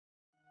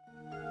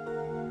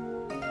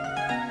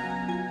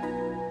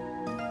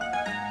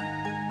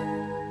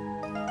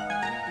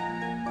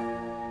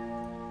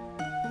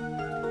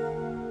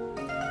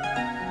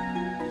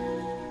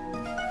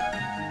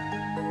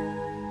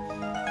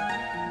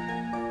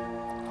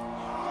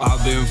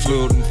I've been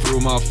floating through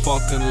my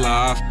fucking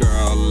life,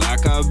 girl,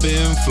 like I've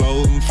been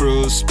floating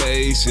through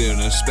space in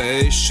a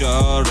space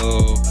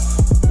shuttle.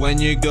 When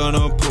you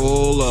gonna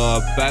pull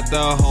up at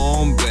the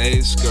home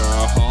base,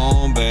 girl,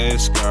 home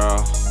base,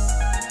 girl?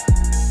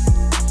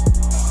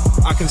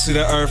 I can see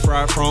the earth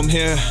right from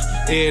here,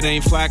 it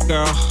ain't flat,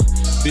 girl.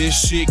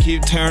 This shit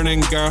keep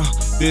turning, girl.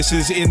 This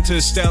is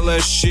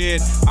interstellar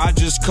shit. I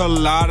just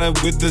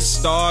collided with the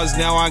stars,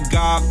 now I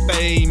got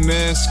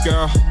famous,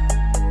 girl.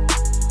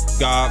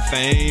 Got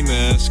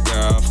famous,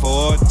 girl.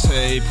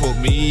 Forte put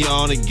me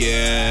on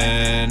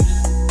again.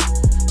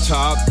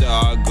 Top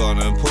dog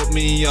gonna put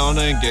me on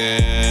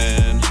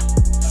again.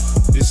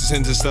 This is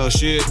interstellar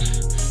shit.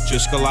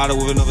 Just collided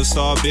with another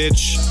star,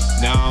 bitch.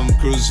 Now I'm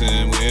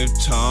cruising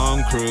with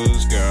Tom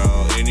Cruise,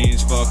 girl, in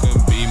his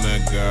fucking Beamer,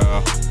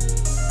 girl.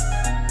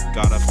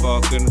 Got a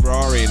fucking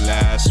Rory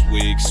last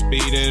week,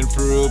 speeding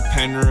through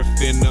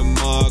Penrith in the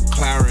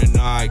McLaren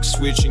Ike,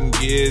 switching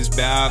gears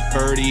about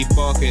 30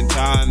 fucking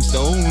times.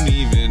 Don't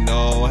even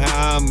know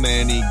how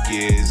many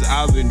gears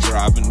I've been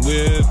driving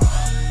with.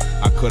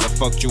 I could've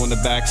fucked you in the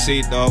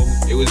backseat though.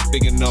 It was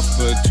big enough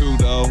for two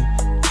though.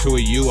 Two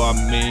of you, I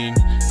mean,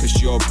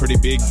 cause you're a pretty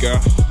big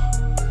girl.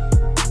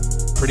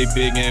 Pretty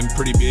big and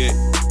pretty big.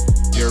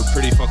 You're a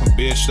pretty fucking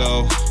bitch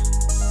though.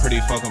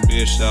 Pretty fucking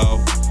bitch though.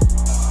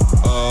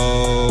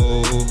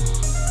 Oh,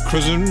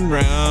 cruising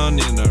around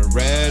in a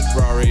red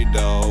Rari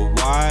though.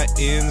 White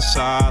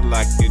inside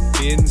like it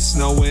been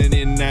snowing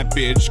in that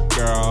bitch,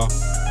 girl.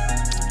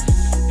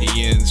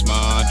 Ian's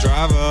my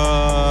driver.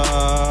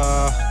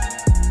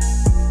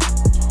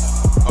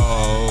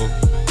 Oh,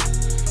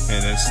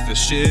 and it's the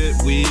shit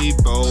we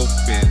both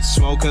been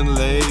smoking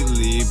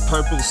lately.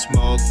 Purple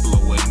smoke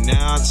blowing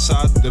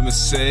outside the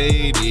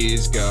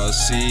Mercedes, girl.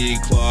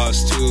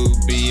 C-Class to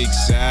be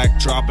exact,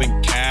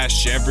 dropping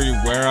cash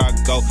everywhere I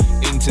go.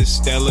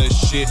 Interstellar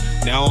shit,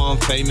 now I'm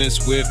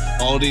famous with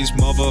all these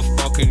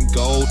motherfucking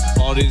gold,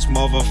 all these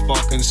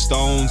motherfucking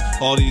stones,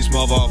 all these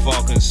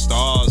motherfucking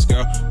stars,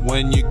 girl.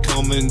 When you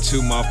come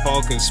into my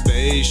fucking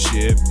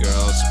spaceship,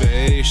 girl,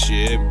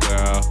 spaceship,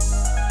 girl.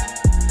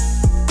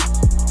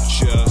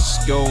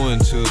 Just going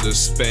to the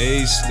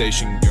space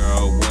station,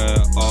 girl,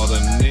 where all the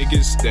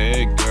niggas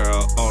there,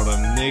 girl, all the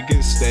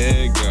niggas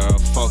there, girl.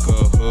 Fuck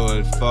a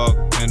hood, fuck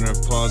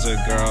Penrith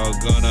Plaza, girl.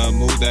 Gonna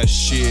move that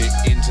shit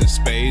into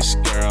space,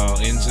 girl,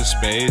 into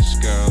space,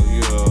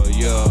 girl,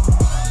 yeah.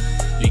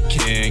 You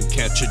can't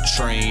catch a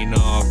train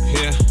up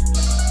here.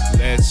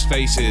 Let's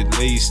face it, at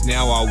least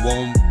now I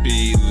won't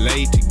be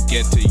late to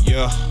get to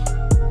you.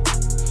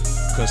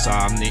 Cause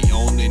I'm the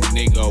only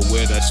nigga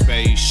with a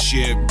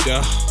spaceship,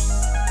 duh.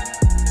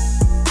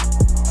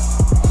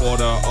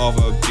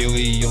 $250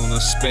 million on a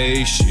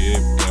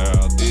spaceship,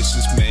 girl. This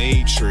is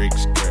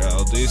Matrix,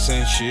 girl. This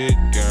ain't shit,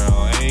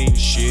 girl. Ain't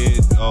shit,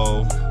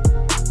 oh.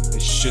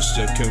 It's just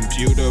a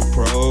computer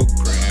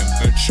program,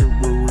 virtual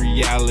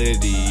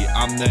reality.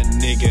 I'm that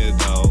nigga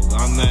though,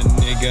 I'm that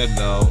nigga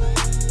though.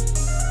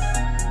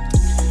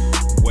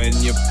 When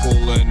you're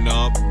pulling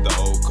up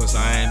though, cause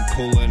I ain't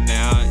pulling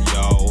out,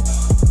 yo.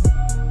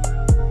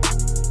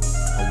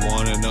 I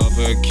want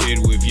another kid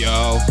with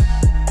yo.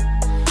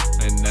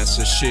 And that's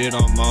the shit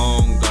I'm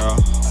on, girl.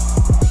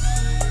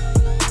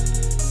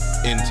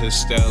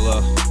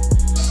 Interstellar,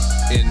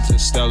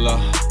 interstellar,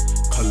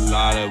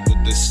 collided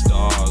with the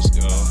stars,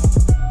 girl.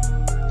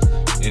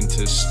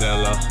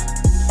 Interstellar,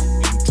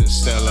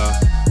 interstellar,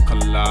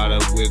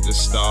 collided with the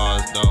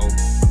stars, though.